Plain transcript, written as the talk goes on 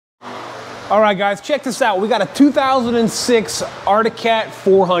All right, guys, check this out. We got a 2006 Arctic Cat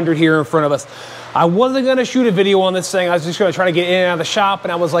 400 here in front of us. I wasn't gonna shoot a video on this thing. I was just gonna try to get in and out of the shop,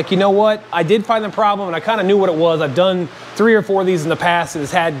 and I was like, you know what? I did find the problem, and I kind of knew what it was. I've done 3 or 4 of these in the past, and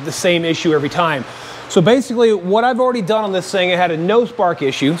it's had the same issue every time. So basically, what I've already done on this thing, it had a no spark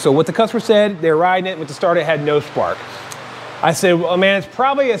issue. So what the customer said, they're riding it, with the start it had no spark. I said, well, man, it's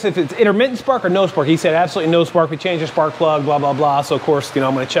probably as if it's intermittent spark or no spark. He said, absolutely no spark. We changed the spark plug, blah, blah, blah. So of course, you know,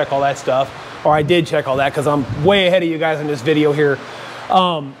 I'm gonna check all that stuff. Or I did check all that because I'm way ahead of you guys in this video here.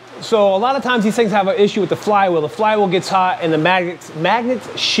 So a lot of times these things have an issue with the flywheel. The flywheel gets hot and the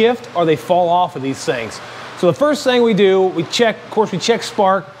magnets shift or they fall off of these things. So the first thing we do, we check, of course, we check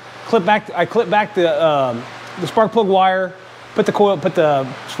spark. I clip back the spark plug wire, put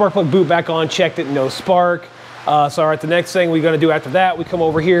the spark plug boot back on, checked it, no spark. So all right, the next thing we're gonna do after that, we come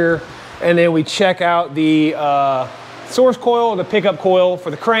over here and then we check out the source coil, the pickup coil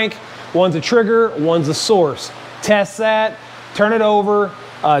for the crank. One's a trigger, one's a source. Test that, turn it over,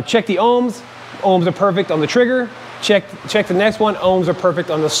 check the ohms. Ohms are perfect on the trigger. Check the next one, ohms are perfect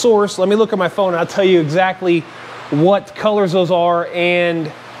on the source. Let me look at my phone and I'll tell you exactly what colors those are and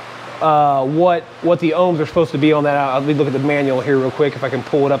what the ohms are supposed to be on that. Let me look at the manual here real quick if I can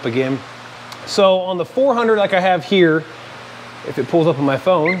pull it up again. So on the 400 like I have here, if it pulls up on my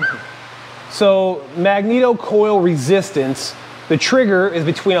phone, so magneto coil resistance, the trigger is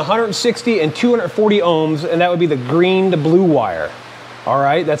between 160 and 240 ohms, and that would be the green to blue wire. All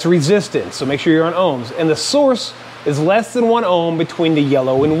right, that's resistance, so make sure you're on ohms. And the source is less than 1 ohm between the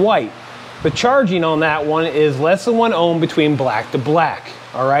yellow and white. The charging on that one is less than 1 ohm between black to black.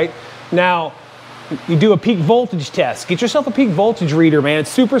 All right, now you do a peak voltage test. Get yourself a peak voltage reader, man.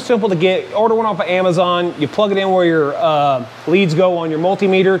 It's super simple to get. Order one off of Amazon. You plug it in where your leads go on your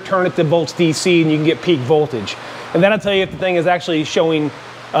multimeter, turn it to volts DC, and you can get peak voltage. And that'll tell you if the thing is actually showing,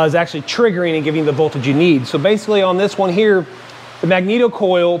 is actually triggering and giving you the voltage you need. So basically on this one here, the magneto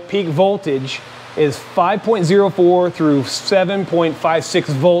coil peak voltage is 5.04 through 7.56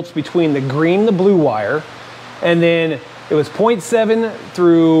 volts between the green and the blue wire. And then it was 0.7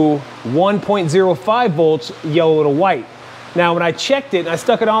 through 1.05 volts yellow to white. Now when I checked it and I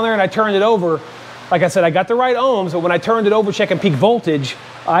stuck it on there and I turned it over, like I said, I got the right ohms, but when I turned it over checking peak voltage,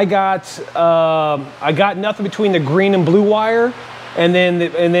 I got nothing between the green and blue wire, and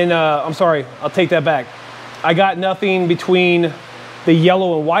then I'm sorry, I'll take that back. I got nothing between the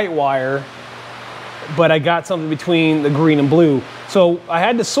yellow and white wire, but I got something between the green and blue. So I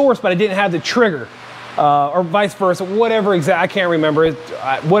had the source, but I didn't have the trigger, or vice versa, whatever I can't remember it,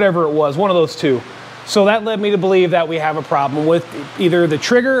 whatever it was, one of those two. So that led me to believe that we have a problem with either the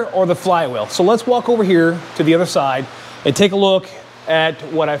trigger or the flywheel. So let's walk over here to the other side and take a look at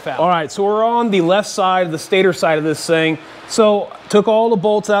what I found. All right, so we're on the left side, the stator side of this thing. So took all the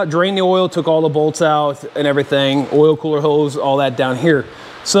bolts out, drained the oil, took all the bolts out and everything, oil cooler hose, all that down here.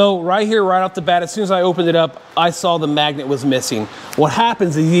 So right here, right off the bat, as soon as I opened it up, I saw the magnet was missing. What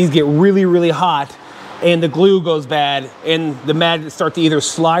happens is these get really, really hot and the glue goes bad and the magnets start to either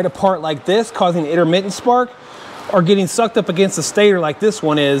slide apart like this, causing intermittent spark, or getting sucked up against the stator like this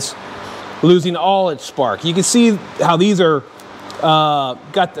one is, losing all its spark. You can see how these are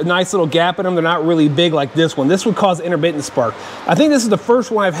got a nice little gap in them. They're not really big like this one. This would cause intermittent spark. I think this is the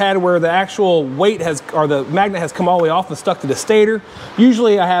first one I've had where the actual weight has, or the magnet has come all the way off and stuck to the stator.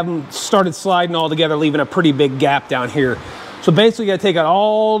 Usually I have them started sliding all together, leaving a pretty big gap down here. So basically you gotta take out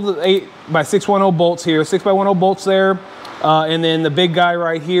all the 8x610 bolts here, 6x10 bolts there, and then the big guy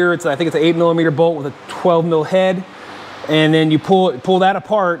right here, I think it's an 8mm bolt with a 12mm head. And then you pull that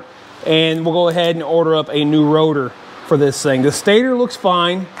apart and we'll go ahead and order up a new rotor for this thing. The stator looks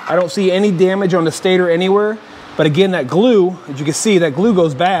fine. I don't see any damage on the stator anywhere. But again, that glue, as you can see, that glue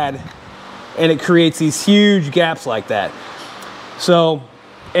goes bad and it creates these huge gaps like that. So,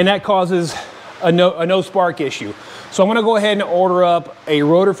 and that causes a no spark issue. So I'm gonna go ahead and order up a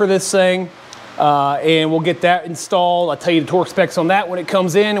rotor for this thing and we'll get that installed. I'll tell you the torque specs on that when it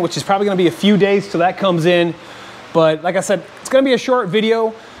comes in, which is probably gonna be a few days till that comes in. But like I said, it's gonna be a short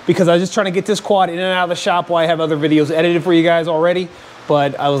video because I was just trying to get this quad in and out of the shop while I have other videos edited for you guys already.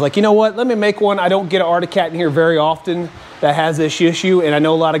 But I was like, you know what, let me make one. I don't get an Arctic Cat in here very often that has this issue, and I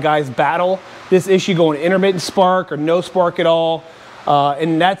know a lot of guys battle this issue going intermittent spark or no spark at all.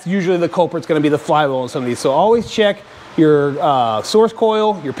 And that's usually the culprit's gonna be the flywheel on some of these. So always check your source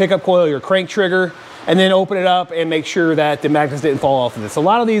coil, your pickup coil, your crank trigger, and then open it up and make sure that the magnets didn't fall off of this. A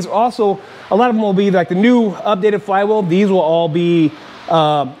lot of these also, a lot of them will be like the new updated flywheel. These will all be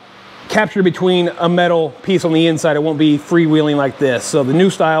captured between a metal piece on the inside. It won't be freewheeling like this. So the new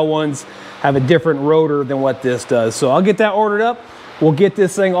style ones have a different rotor than what this does. So I'll get that ordered up We'll get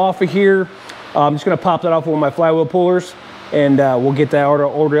this thing off of here. I'm just gonna pop that off with my flywheel pullers, and we'll get that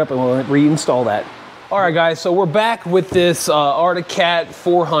ordered up and we'll reinstall that. All right, guys, so we're back with this Arctic Cat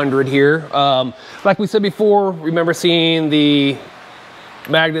 400 here. Like we said before, remember seeing the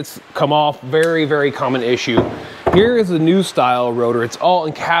magnets come off, very, very common issue. Here is the new style rotor. It's all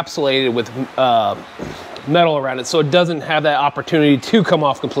encapsulated with metal around it, so it doesn't have that opportunity to come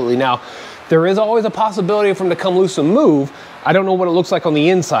off completely. Now, there is always a possibility for them to come loose and move. I don't know what it looks like on the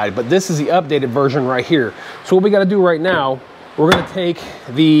inside, but this is the updated version right here. So what we gotta do right now, we're gonna take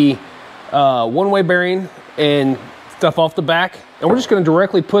the one-way bearing and stuff off the back, and we're just going to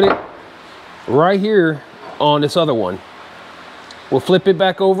directly put it right here on this other one. We'll flip it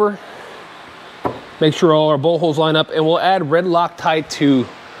back over, make sure all our bolt holes line up, and we'll add red Loctite to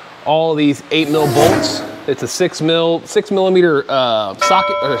all these 8mm bolts. It's a 6 millimeter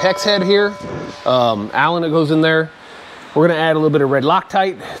socket or hex head here, Allen that goes in there. We're going to add a little bit of red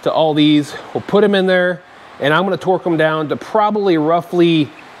Loctite to all these. We'll put them in there, and I'm going to torque them down to probably roughly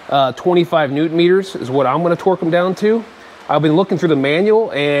 25 Newton meters is what I'm going to torque them down to. I've been looking through the manual,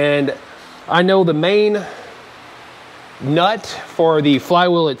 and I know the main nut for the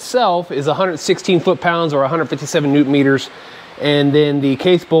flywheel itself is 116 foot-pounds or 157 Newton meters, and then the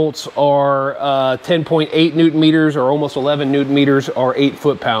case bolts are 10.8 Newton meters or almost 11 Newton meters or 8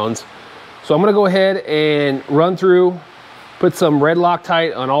 foot-pounds. So I'm going to go ahead and run through, put some red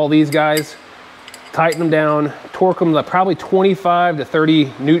Loctite on all these guys, tighten them down, torque them to probably 25 to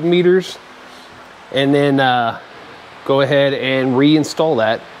 30 Newton meters, and then go ahead and reinstall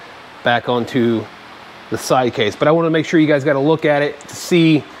that back onto the side case. But I want to make sure you guys got to look at it to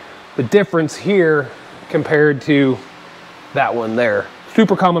see the difference here compared to that one there.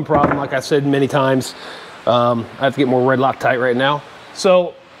 Super common problem, like I said many times. I have to get more red Loctite right now.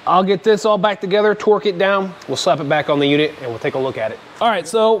 So I'll get this all back together, torque it down, we'll slap it back on the unit, and we'll take a look at it. All right,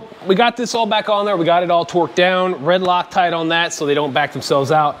 so we got this all back on there. We got it all torqued down, red Loctite on that so they don't back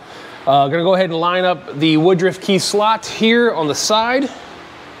themselves out. Gonna go ahead and line up the Woodruff key slot here on the side.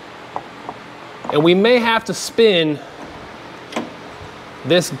 And we may have to spin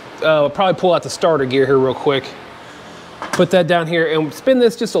this, we'll probably pull out the starter gear here real quick. Put that down here and spin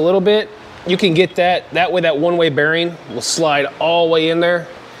this just a little bit. You can get that way that one-way bearing will slide all the way in there,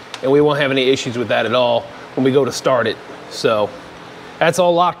 and we won't have any issues with that at all when we go to start it. So that's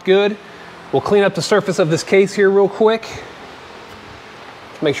all locked good. We'll clean up the surface of this case here real quick.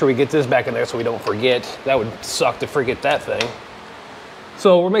 Make sure we get this back in there so we don't forget. That would suck to forget that thing.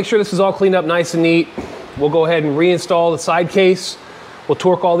 So we'll make sure this is all cleaned up nice and neat. We'll go ahead and reinstall the side case. We'll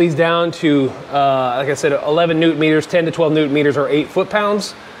torque all these down to, like I said, 11 Newton meters, 10 to 12 Newton meters, or 8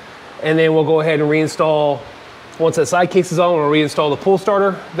 foot-pounds. And then we'll go ahead and reinstall, once that side case is on, we'll reinstall the pull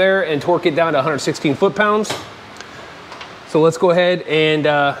starter there and torque it down to 116 foot-pounds. So let's go ahead and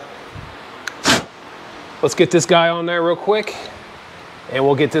let's get this guy on there real quick, and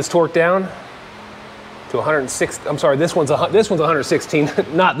we'll get this torqued down to 106. I'm sorry, this one's 116,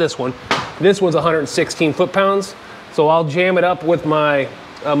 not this one. This one's 116 foot-pounds. So I'll jam it up with my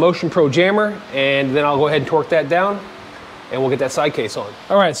Motion Pro jammer, and then I'll go ahead and torque that down, and we'll get that side case on.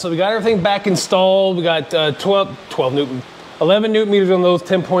 All right, so we got everything back installed. We got 11 Newton meters on those,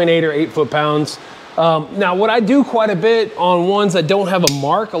 10.8 or 8 foot-pounds. Now, what I do quite a bit on ones that don't have a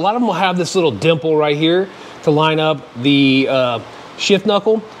mark, a lot of them will have this little dimple right here to line up the shift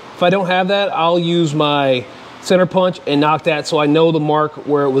knuckle. If I don't have that, I'll use my center punch and knock that so I know the mark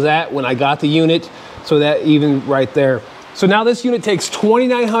where it was at when I got the unit, so that even right there. So now this unit takes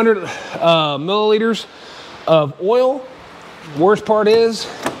 2,900 milliliters of oil. Worst part is,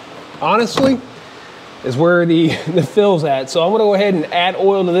 honestly, is where the fill's at. So I'm gonna go ahead and add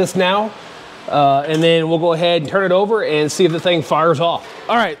oil to this now, and then we'll go ahead and turn it over and see if the thing fires off.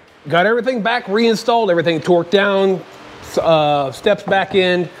 All right, got everything back reinstalled, everything torqued down, steps back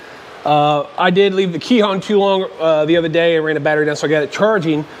in. I did leave the key on too long the other day. I ran the battery down, so I got it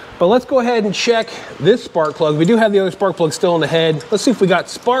charging. But let's go ahead and check this spark plug. We do have the other spark plug still in the head. Let's see if we got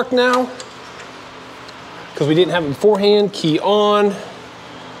spark now, because we didn't have it beforehand. Key on,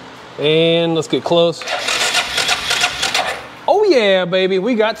 and let's get close. Oh yeah, baby,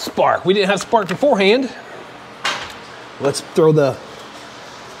 we got spark. We didn't have spark beforehand. Let's throw the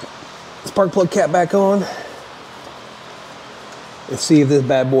spark plug cap back on. Let's see if this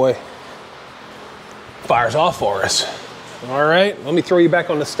bad boy fires off for us. All right, let me throw you back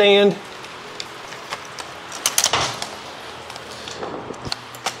on the stand.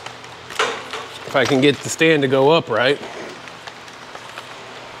 If I can get the stand to go upright.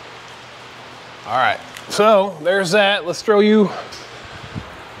 All right, so there's that. Let's throw you.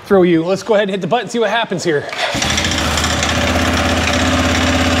 Let's go ahead and hit the button, see what happens here.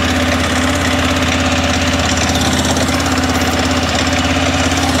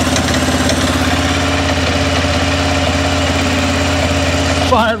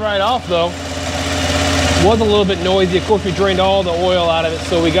 though. Was a little bit noisy. Of course, we drained all the oil out of it,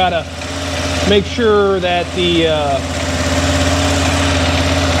 so we gotta make sure that the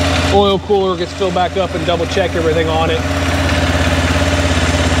oil cooler gets filled back up and double check everything on it.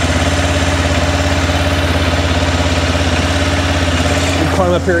 We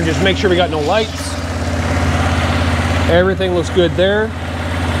climb up here and just make sure we got no lights. Everything looks good there.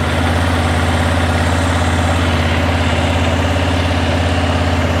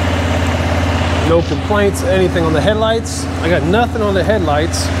 No complaints, anything on the headlights. I got nothing on the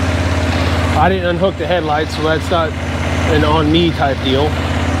headlights. I didn't unhook the headlights, so that's not an on me type deal.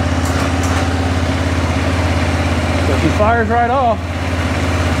 So if he fires right off,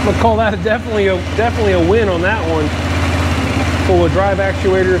 I'm gonna call that definitely a win on that one. Full of drive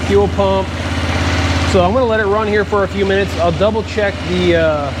actuator, fuel pump. So I'm gonna let it run here for a few minutes. I'll double check the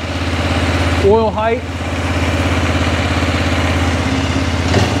oil height.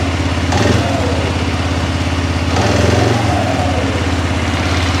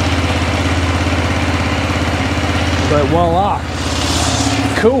 But voila,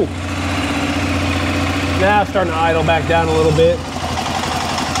 cool. Now it's starting to idle back down a little bit.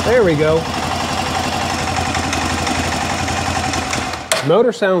 There we go.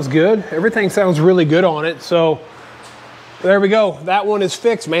 Motor sounds good. Everything sounds really good on it. So there we go. That one is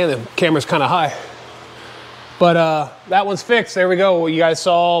fixed. Man, the camera's kind of high. But that one's fixed. There we go. You guys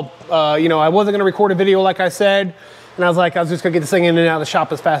saw, you know, I wasn't gonna record a video like I said. And I was like, I was just gonna get this thing in and out of the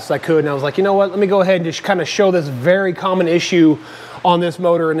shop as fast as I could. And I was like, you know what? Let me go ahead and just kind of show this very common issue on this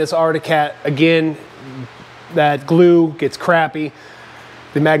motor and this Arctic Cat. Again, that glue gets crappy.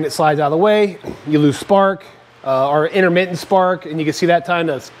 The magnet slides out of the way. You lose spark or intermittent spark. And you can see that time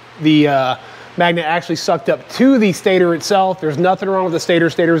the magnet actually sucked up to the stator itself. There's nothing wrong with the stator.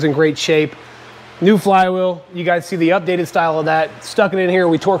 Stator's in great shape. New flywheel, you guys see the updated style of that. Stuck it in here,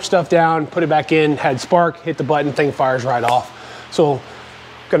 we torqued stuff down, put it back in, had spark, hit the button, thing fires right off. So,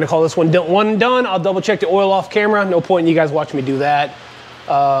 gonna call this one done. I'll double check the oil off camera. No point in you guys watching me do that.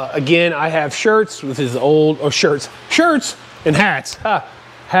 Again, I have shirts, this is old, or shirts and hats.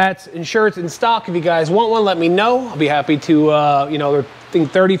 Hats and shirts in stock. If you guys want one, let me know. I'll be happy to, you know, I think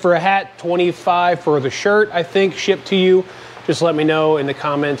 30 for a hat, 25 for the shirt, I think, shipped to you. Just let me know in the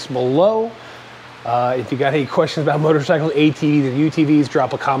comments below. If you got any questions about motorcycles, ATVs, and UTVs,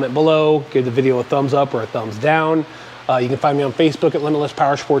 drop a comment below. Give the video a thumbs up or a thumbs down. You can find me on Facebook at Limitless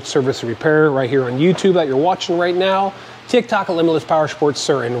Power Sports Service and Repair, right here on YouTube that you're watching right now. TikTok at Limitless Power Sports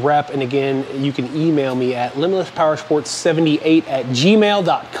Sir and Rep. And again, you can email me at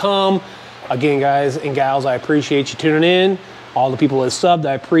limitlesspowersports78@gmail.com. Again, guys and gals, I appreciate you tuning in. All the people that subbed,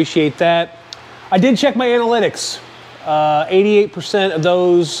 I appreciate that. I did check my analytics. 88% of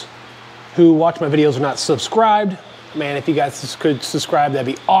those who watch my videos are not subscribed. Man, if you guys could subscribe, that'd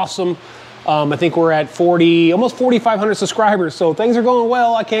be awesome. I think we're at almost 4,500 subscribers, so things are going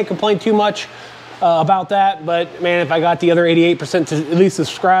well. I can't complain too much about that, but man, if I got the other 88% to at least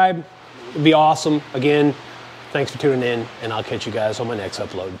subscribe, it'd be awesome. Again, thanks for tuning in, and I'll catch you guys on my next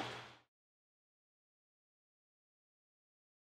upload.